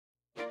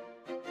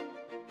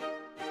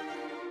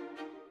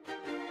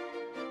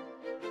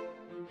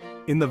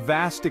In the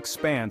vast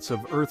expanse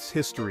of Earth's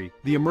history,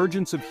 the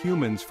emergence of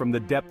humans from the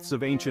depths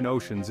of ancient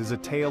oceans is a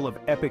tale of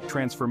epic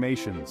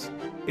transformations.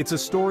 It's a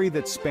story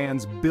that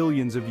spans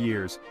billions of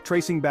years,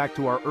 tracing back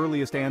to our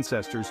earliest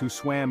ancestors who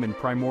swam in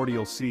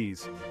primordial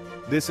seas.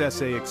 This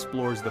essay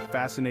explores the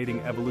fascinating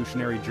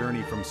evolutionary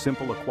journey from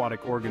simple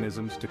aquatic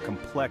organisms to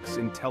complex,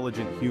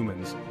 intelligent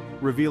humans,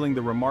 revealing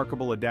the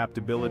remarkable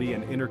adaptability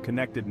and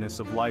interconnectedness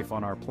of life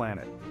on our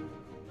planet.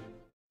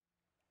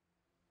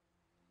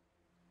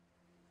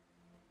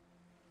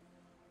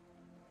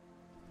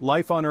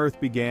 Life on Earth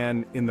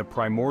began in the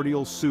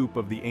primordial soup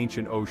of the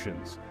ancient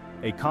oceans,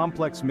 a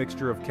complex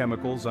mixture of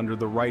chemicals under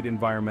the right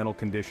environmental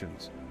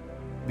conditions.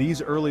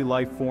 These early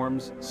life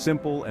forms,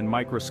 simple and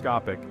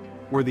microscopic,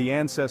 were the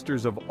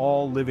ancestors of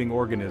all living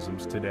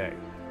organisms today.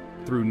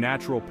 Through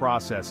natural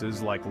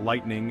processes like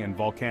lightning and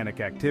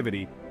volcanic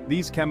activity,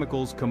 these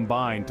chemicals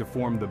combined to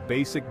form the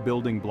basic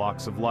building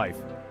blocks of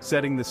life,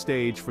 setting the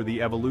stage for the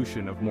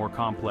evolution of more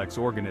complex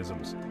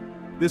organisms.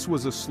 This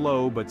was a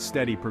slow but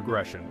steady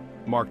progression,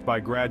 marked by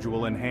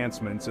gradual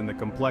enhancements in the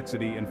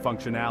complexity and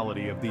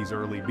functionality of these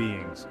early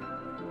beings.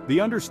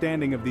 The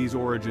understanding of these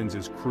origins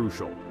is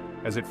crucial,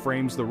 as it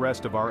frames the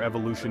rest of our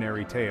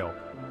evolutionary tale,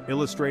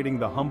 illustrating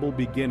the humble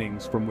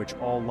beginnings from which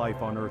all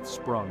life on Earth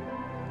sprung.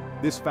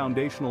 This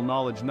foundational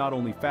knowledge not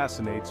only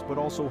fascinates but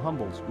also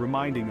humbles,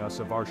 reminding us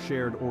of our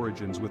shared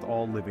origins with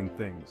all living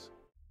things.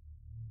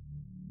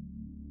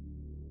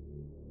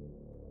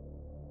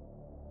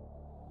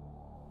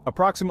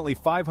 Approximately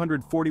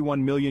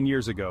 541 million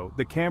years ago,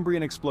 the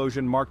Cambrian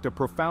explosion marked a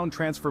profound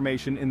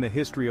transformation in the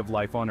history of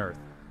life on Earth.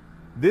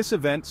 This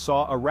event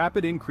saw a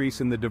rapid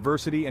increase in the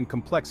diversity and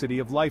complexity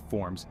of life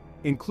forms,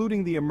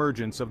 including the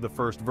emergence of the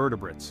first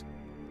vertebrates.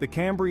 The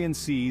Cambrian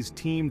seas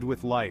teemed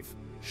with life,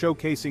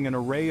 showcasing an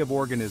array of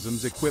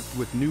organisms equipped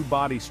with new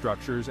body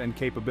structures and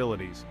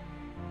capabilities.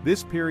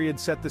 This period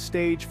set the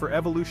stage for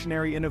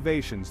evolutionary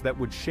innovations that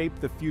would shape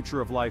the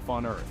future of life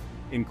on Earth,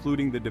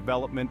 including the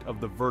development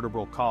of the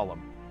vertebral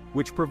column,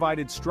 which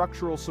provided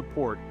structural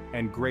support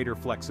and greater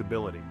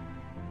flexibility.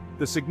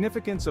 The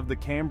significance of the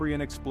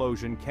Cambrian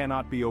explosion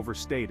cannot be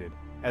overstated,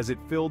 as it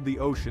filled the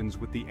oceans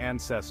with the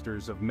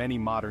ancestors of many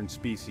modern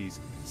species,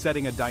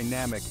 setting a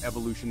dynamic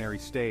evolutionary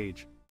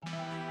stage.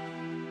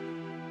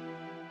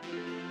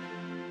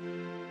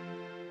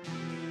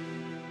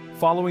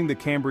 Following the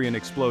Cambrian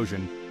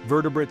explosion,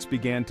 vertebrates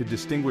began to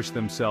distinguish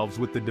themselves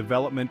with the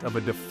development of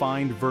a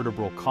defined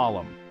vertebral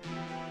column.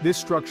 This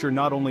structure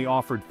not only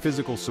offered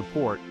physical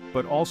support,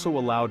 but also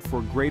allowed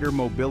for greater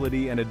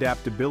mobility and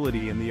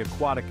adaptability in the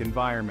aquatic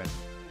environment.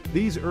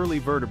 These early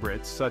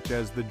vertebrates, such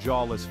as the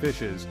jawless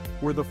fishes,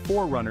 were the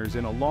forerunners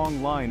in a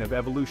long line of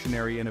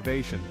evolutionary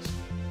innovations.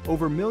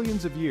 Over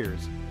millions of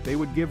years, they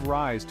would give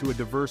rise to a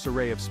diverse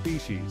array of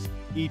species,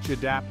 each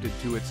adapted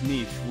to its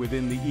niche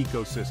within the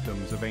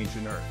ecosystems of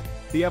ancient Earth.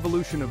 The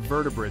evolution of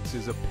vertebrates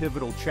is a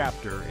pivotal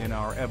chapter in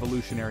our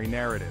evolutionary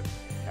narrative,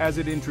 as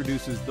it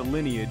introduces the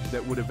lineage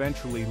that would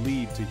eventually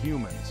lead to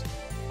humans.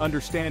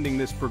 Understanding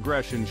this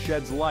progression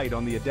sheds light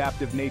on the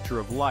adaptive nature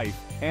of life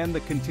and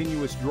the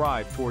continuous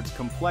drive towards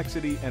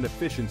complexity and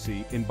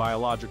efficiency in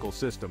biological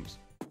systems.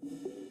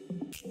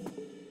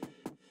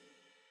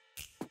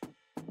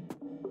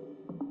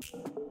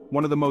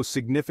 One of the most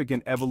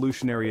significant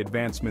evolutionary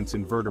advancements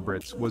in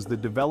vertebrates was the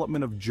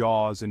development of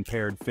jaws and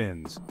paired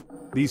fins.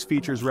 These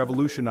features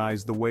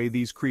revolutionized the way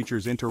these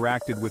creatures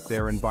interacted with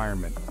their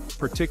environment,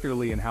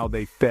 particularly in how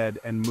they fed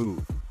and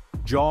moved.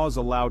 Jaws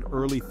allowed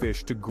early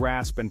fish to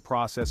grasp and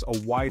process a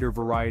wider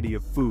variety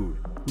of food,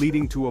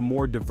 leading to a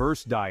more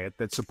diverse diet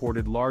that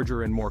supported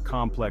larger and more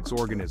complex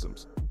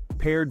organisms.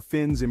 Paired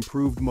fins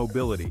improved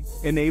mobility,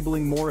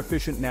 enabling more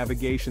efficient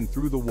navigation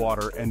through the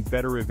water and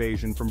better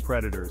evasion from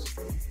predators.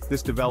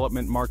 This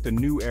development marked a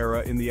new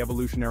era in the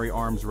evolutionary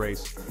arms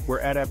race, where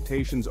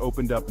adaptations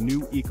opened up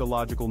new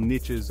ecological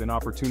niches and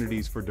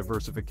opportunities for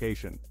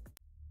diversification.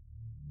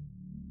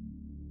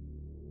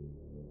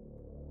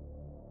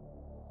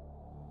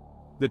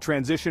 The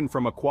transition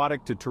from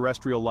aquatic to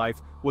terrestrial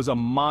life was a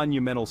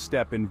monumental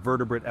step in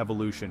vertebrate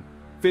evolution.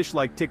 Fish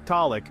like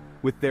Tiktaalik,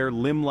 with their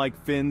limb-like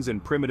fins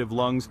and primitive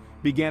lungs,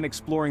 began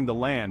exploring the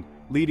land,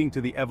 leading to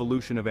the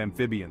evolution of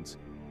amphibians.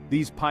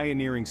 These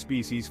pioneering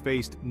species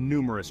faced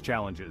numerous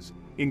challenges,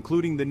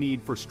 including the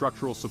need for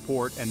structural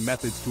support and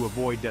methods to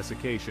avoid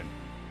desiccation.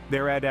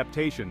 Their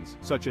adaptations,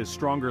 such as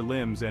stronger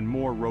limbs and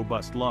more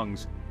robust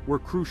lungs, were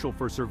crucial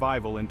for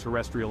survival in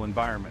terrestrial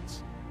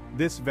environments.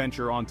 This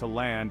venture onto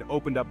land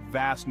opened up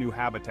vast new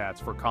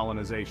habitats for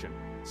colonization,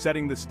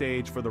 setting the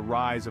stage for the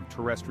rise of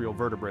terrestrial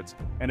vertebrates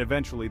and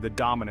eventually the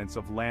dominance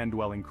of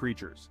land-dwelling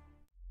creatures.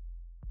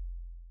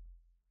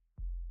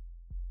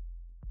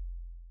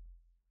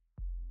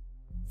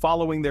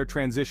 Following their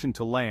transition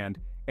to land,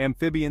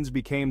 amphibians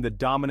became the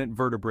dominant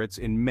vertebrates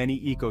in many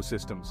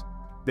ecosystems.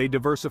 They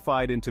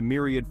diversified into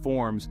myriad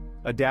forms,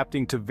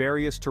 adapting to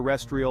various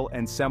terrestrial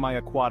and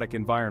semi-aquatic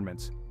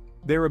environments.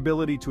 Their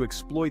ability to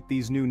exploit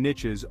these new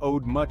niches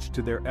owed much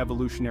to their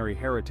evolutionary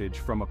heritage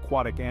from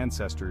aquatic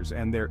ancestors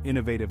and their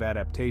innovative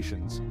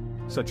adaptations.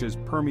 such as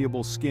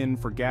permeable skin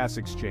for gas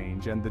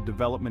exchange and the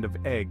development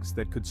of eggs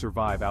that could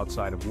survive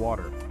outside of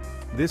water.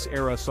 This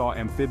era saw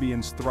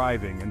amphibians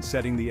thriving and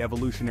setting the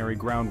evolutionary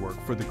groundwork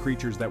for the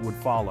creatures that would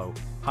follow,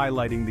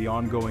 highlighting the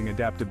ongoing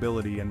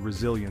adaptability and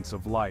resilience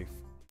of life.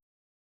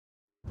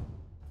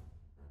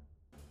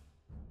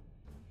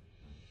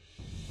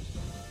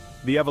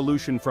 The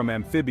evolution from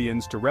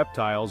amphibians to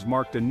reptiles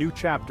marked a new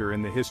chapter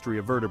in the history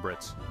of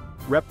vertebrates.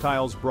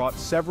 Reptiles brought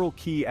several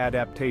key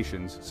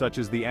adaptations, such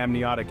as the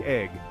amniotic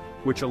egg,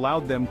 which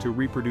allowed them to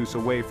reproduce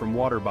away from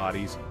water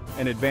bodies,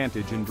 an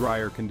advantage in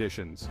drier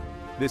conditions.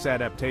 This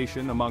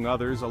adaptation, among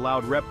others,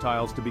 allowed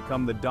reptiles to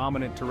become the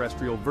dominant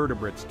terrestrial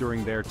vertebrates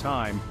during their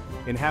time,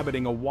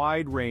 inhabiting a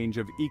wide range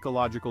of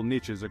ecological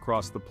niches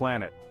across the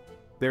planet.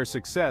 Their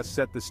success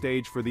set the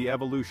stage for the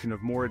evolution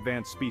of more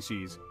advanced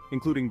species,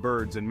 including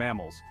birds and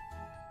mammals.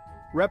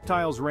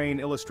 Reptiles' reign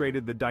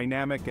illustrated the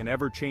dynamic and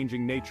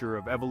ever-changing nature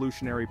of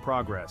evolutionary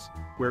progress,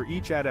 where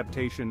each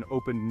adaptation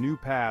opened new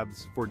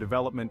paths for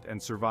development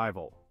and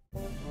survival.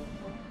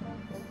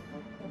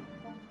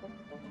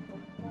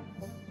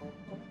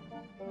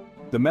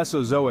 The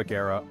Mesozoic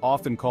era,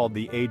 often called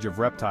the Age of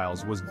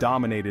Reptiles, was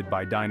dominated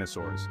by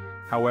dinosaurs.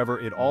 However,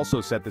 it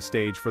also set the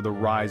stage for the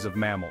rise of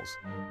mammals.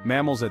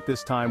 Mammals at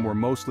this time were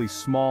mostly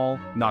small,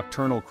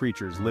 nocturnal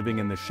creatures living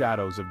in the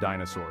shadows of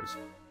dinosaurs.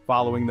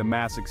 Following the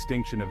mass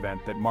extinction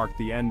event that marked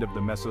the end of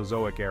the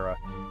Mesozoic era,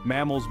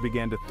 mammals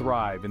began to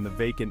thrive in the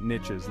vacant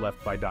niches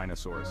left by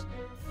dinosaurs.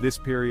 This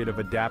period of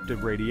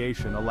adaptive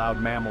radiation allowed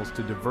mammals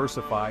to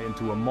diversify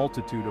into a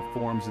multitude of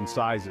forms and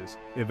sizes,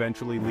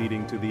 eventually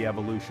leading to the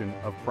evolution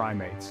of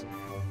primates.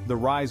 The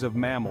rise of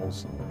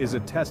mammals is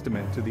a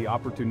testament to the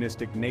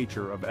opportunistic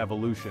nature of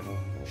evolution,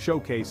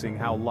 showcasing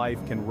how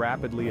life can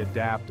rapidly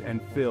adapt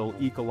and fill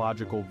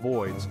ecological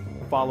voids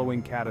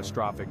following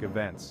catastrophic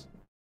events.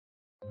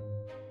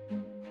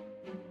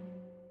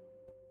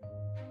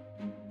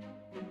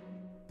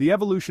 The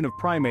evolution of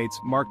primates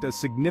marked a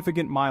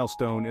significant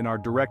milestone in our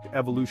direct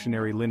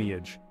evolutionary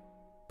lineage.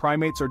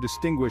 Primates are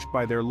distinguished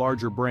by their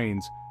larger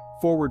brains,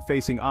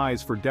 forward-facing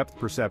eyes for depth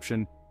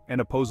perception,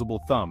 and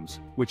opposable thumbs,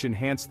 which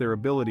enhance their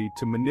ability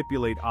to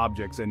manipulate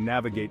objects and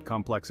navigate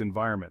complex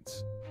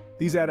environments.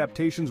 These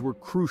adaptations were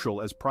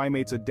crucial as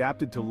primates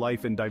adapted to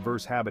life in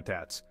diverse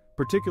habitats,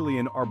 particularly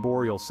in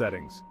arboreal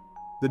settings.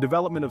 The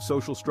development of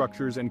social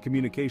structures and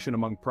communication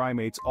among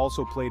primates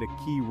also played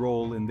a key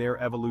role in their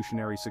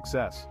evolutionary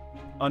success.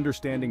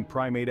 Understanding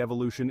primate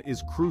evolution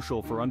is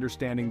crucial for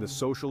understanding the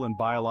social and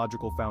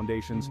biological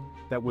foundations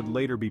that would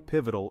later be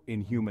pivotal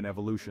in human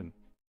evolution.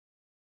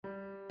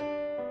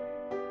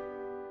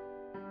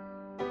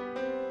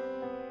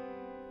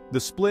 The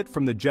split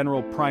from the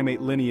general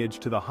primate lineage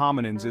to the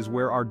hominins is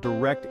where our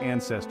direct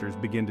ancestors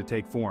begin to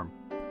take form.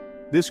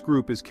 This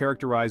group is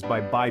characterized by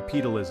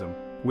bipedalism,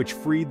 which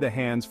freed the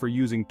hands for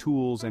using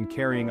tools and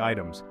carrying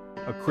items,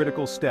 a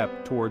critical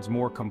step towards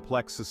more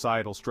complex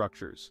societal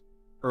structures.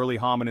 Early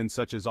hominins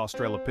such as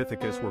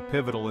Australopithecus were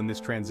pivotal in this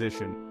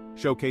transition,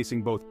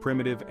 showcasing both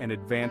primitive and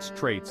advanced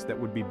traits that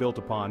would be built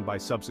upon by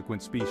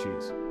subsequent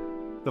species.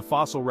 The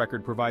fossil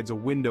record provides a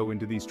window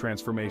into these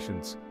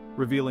transformations,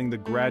 revealing the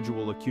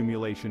gradual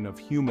accumulation of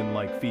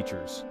human-like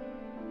features.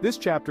 This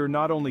chapter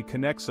not only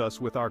connects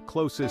us with our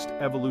closest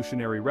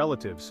evolutionary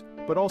relatives,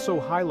 but also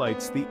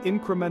highlights the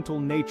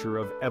incremental nature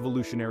of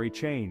evolutionary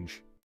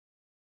change.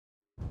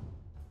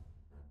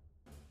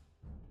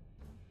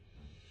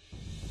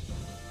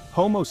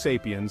 Homo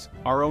sapiens,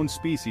 our own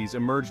species,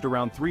 emerged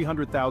around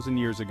 300,000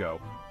 years ago.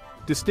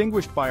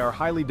 Distinguished by our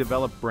highly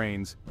developed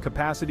brains,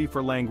 capacity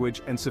for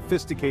language, and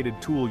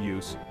sophisticated tool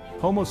use,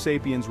 Homo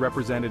sapiens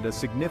represented a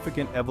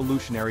significant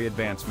evolutionary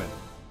advancement.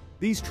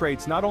 These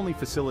traits not only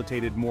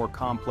facilitated more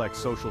complex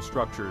social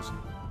structures,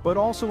 but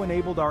also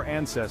enabled our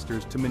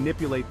ancestors to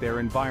manipulate their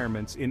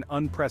environments in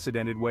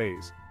unprecedented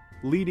ways,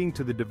 leading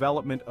to the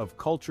development of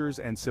cultures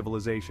and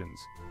civilizations.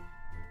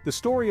 The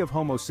story of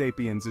Homo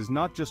sapiens is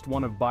not just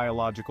one of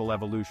biological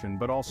evolution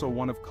but also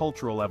one of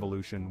cultural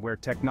evolution, where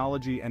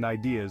technology and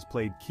ideas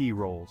played key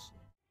roles.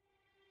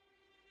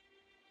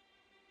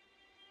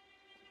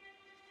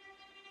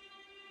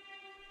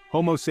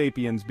 Homo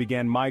sapiens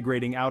began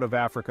migrating out of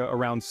Africa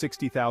around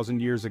 60,000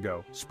 years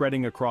ago,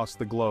 spreading across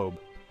the globe.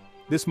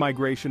 This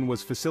migration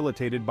was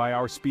facilitated by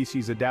our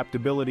species'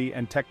 adaptability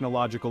and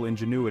technological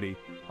ingenuity,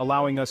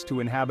 allowing us to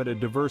inhabit a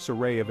diverse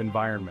array of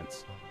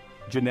environments.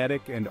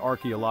 Genetic and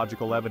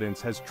archaeological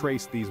evidence has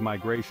traced these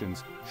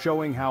migrations,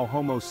 showing how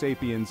Homo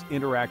sapiens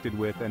interacted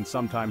with and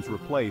sometimes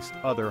replaced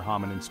other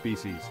hominin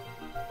species.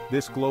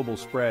 This global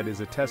spread is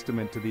a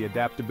testament to the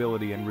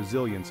adaptability and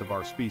resilience of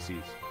our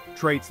species,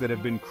 traits that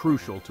have been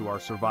crucial to our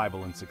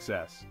survival and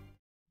success.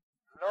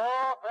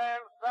 North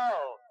and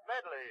South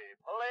medley,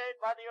 played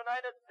by the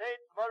United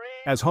States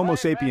Marines. As Homo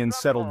sapiens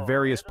settled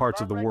various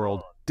parts of the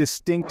world,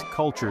 distinct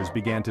cultures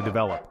began to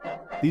develop.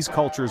 These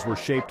cultures were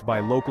shaped by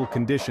local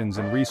conditions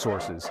and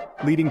resources,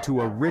 leading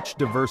to a rich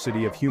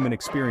diversity of human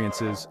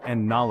experiences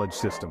and knowledge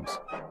systems.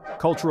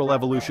 Cultural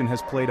evolution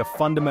has played a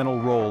fundamental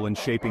role in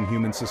shaping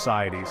human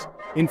societies,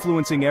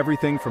 influencing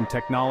everything from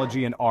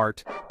technology and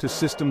art to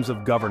systems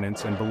of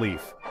governance and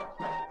belief.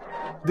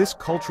 This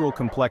cultural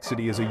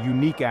complexity is a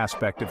unique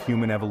aspect of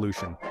human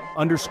evolution,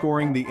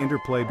 underscoring the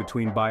interplay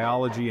between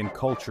biology and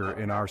culture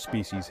in our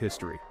species'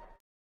 history.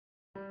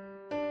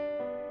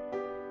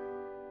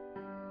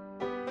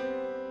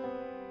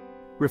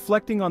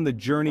 Reflecting on the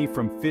journey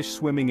from fish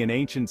swimming in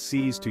ancient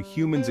seas to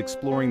humans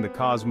exploring the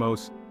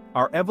cosmos,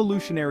 our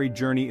evolutionary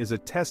journey is a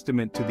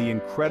testament to the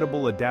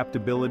incredible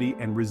adaptability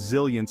and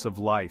resilience of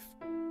life.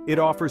 It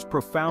offers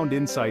profound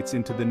insights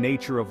into the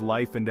nature of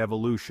life and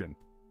evolution.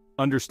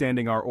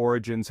 Understanding our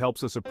origins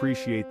helps us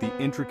appreciate the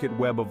intricate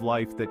web of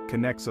life that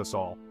connects us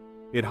all.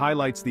 It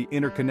highlights the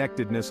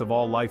interconnectedness of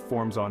all life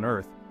forms on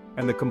Earth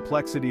and the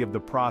complexity of the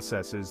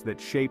processes that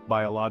shape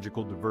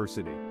biological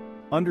diversity.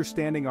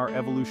 Understanding our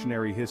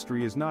evolutionary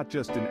history is not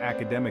just an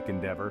academic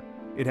endeavor,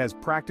 it has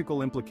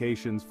practical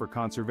implications for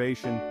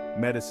conservation,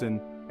 medicine,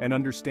 and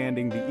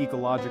understanding the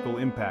ecological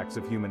impacts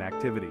of human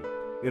activity.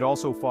 It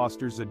also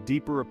fosters a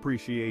deeper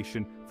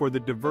appreciation for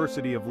the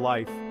diversity of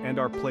life and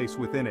our place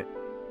within it,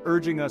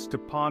 urging us to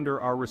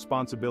ponder our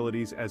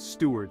responsibilities as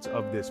stewards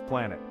of this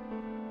planet.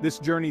 This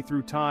journey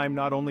through time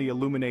not only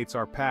illuminates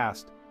our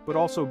past, but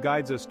also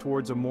guides us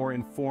towards a more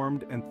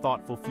informed and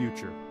thoughtful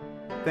future.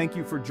 Thank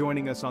you for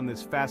joining us on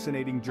this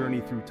fascinating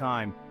journey through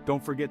time.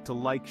 Don't forget to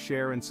like,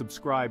 share, and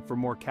subscribe for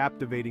more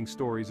captivating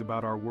stories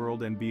about our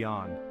world and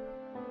beyond.